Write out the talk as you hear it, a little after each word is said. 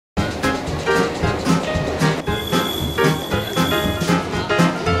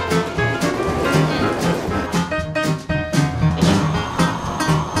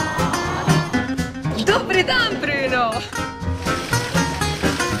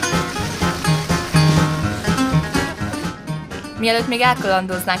Mielőtt még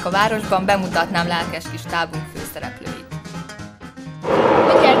elkalandoznánk a városban, bemutatnám lelkes kis tábunk főszereplőit.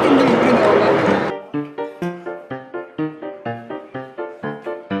 Mindjárt indulunk Brnóba.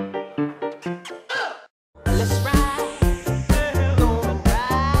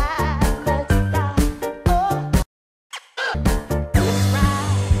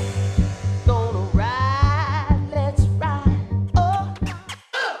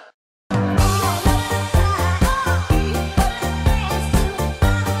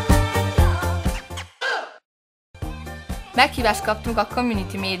 Meghívást kaptunk a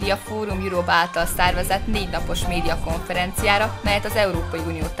Community Media Forum Europe által szervezett 4 napos médiakonferenciára, melyet az Európai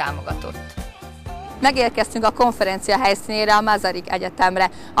Unió támogatott. Megérkeztünk a konferencia helyszínére, a Masaryk Egyetemre,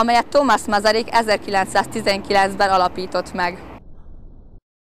 amelyet Thomas Masaryk 1919-ben alapított meg.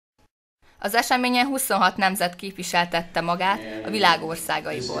 Az eseményen 26 nemzet képviseltette magát a világ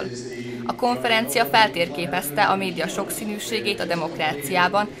országaiból. A konferencia feltérképezte a média sokszínűségét a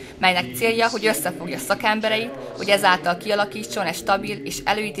demokráciában, melynek célja, hogy összefogja szakembereit, hogy ezáltal kialakítson egy stabil és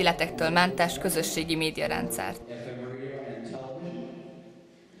előítéletektől mentes közösségi médiarendszert.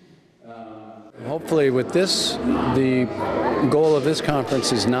 Hopefully with this, the goal of this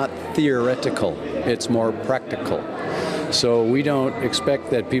conference is not theoretical, it's more practical. So we don't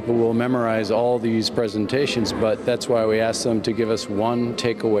expect that people will memorize all these presentations, but that's why we ask them to give us one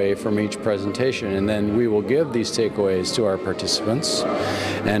takeaway from each presentation, and then we will give these takeaways to our participants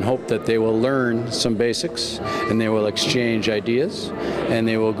and hope that they will learn some basics and they will exchange ideas and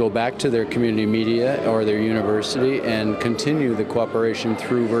they will go back to their community media or their university and continue the cooperation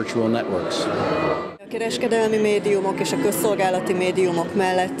through virtual networks. A kereskedelmi médiumok és a közszolgálati médiumok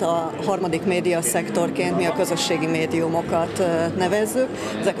mellett a harmadik médiaszektorként mi a közösségi médiumokat nevezzük.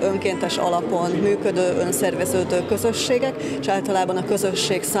 Ezek önkéntes alapon működő, önszerveződő közösségek, és általában a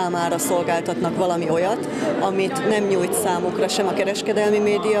közösség számára szolgáltatnak valami olyat, amit nem nyújt számukra sem a kereskedelmi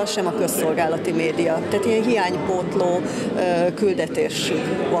média, sem a közszolgálati média. Tehát ilyen hiánypótló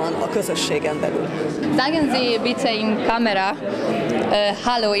küldetésük van a közösségen belül. Sagen Sie bitte in Kamera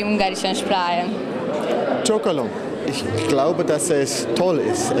Hallo im ungarischen Sprachen. Csokolom. Ich glaube, dass es toll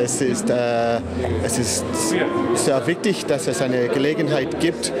ist. Es ist sehr wichtig, dass es eine Gelegenheit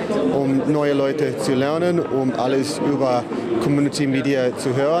gibt, um neue Leute zu lernen, um alles über Community Media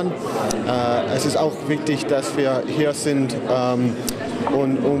zu hören. Es ist auch wichtig, dass wir hier sind,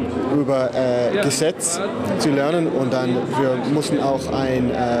 um über Gesetz zu lernen, und dann wir müssen auch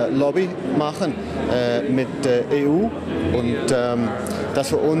ein Lobby machen mit der EU, und das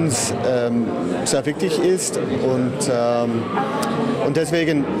für uns sehr wichtig ist, und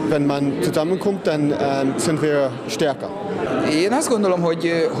deswegen, wenn man zusammenkommt, dann sind wir stärker. Én azt gondolom,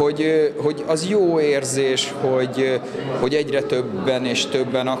 hogy az jó érzés, hogy egyre többen és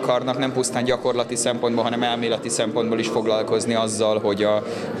többen akarnak nem pusztán gyakorlati szempontból, hanem elméleti szempontból is foglalkozni azzal,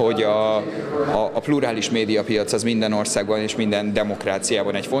 hogy a plurális médiapiac az minden országban és minden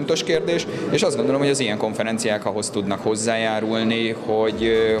demokráciában egy fontos kérdés, és azt gondolom, hogy az ilyen konferenciák ahhoz tudnak hozzájárulni,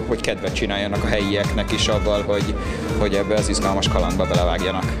 hogy kedvet csináljanak a helyieknek is avval, hogy ebbe az izgalmas kalandba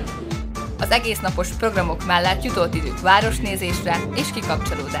belevágjanak. Az egésznapos programok mellett jutott idők városnézésre és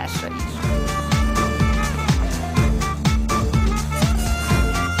kikapcsolódásra is.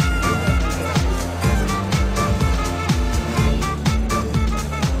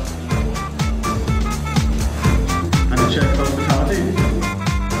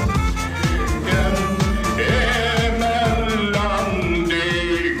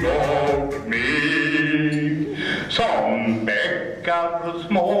 Som bäckar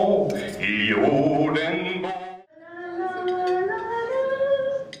små i jorden.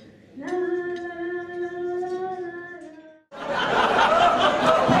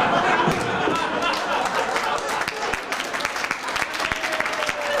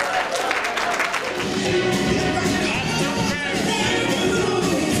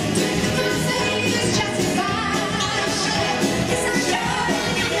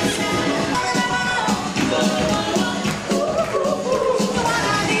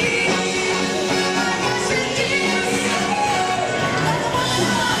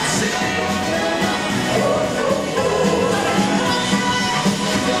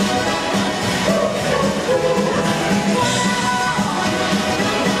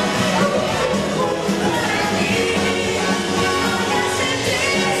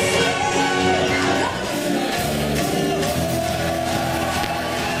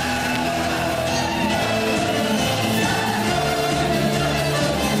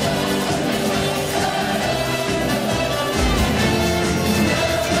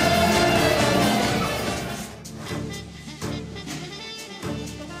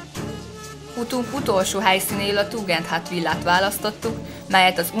 Utunk utolsó helyszínéül a Tugendhat villát választottuk,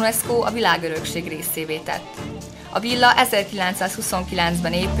 melyet az UNESCO a világörökség részévé tett. A villa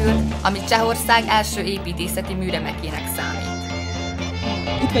 1929-ben épült, ami Csehország első építészeti műremekének számít.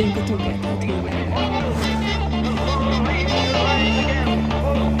 Itt vagyunk a Tugendhat villában.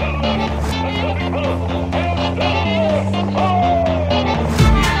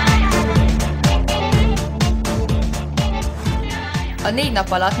 A 4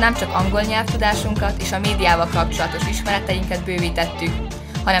 nap alatt nem csak angol nyelvtudásunkat és a médiával kapcsolatos ismereteinket bővítettük,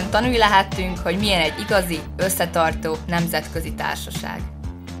 hanem tanulni lehettünk, hogy milyen egy igazi, összetartó nemzetközi társaság.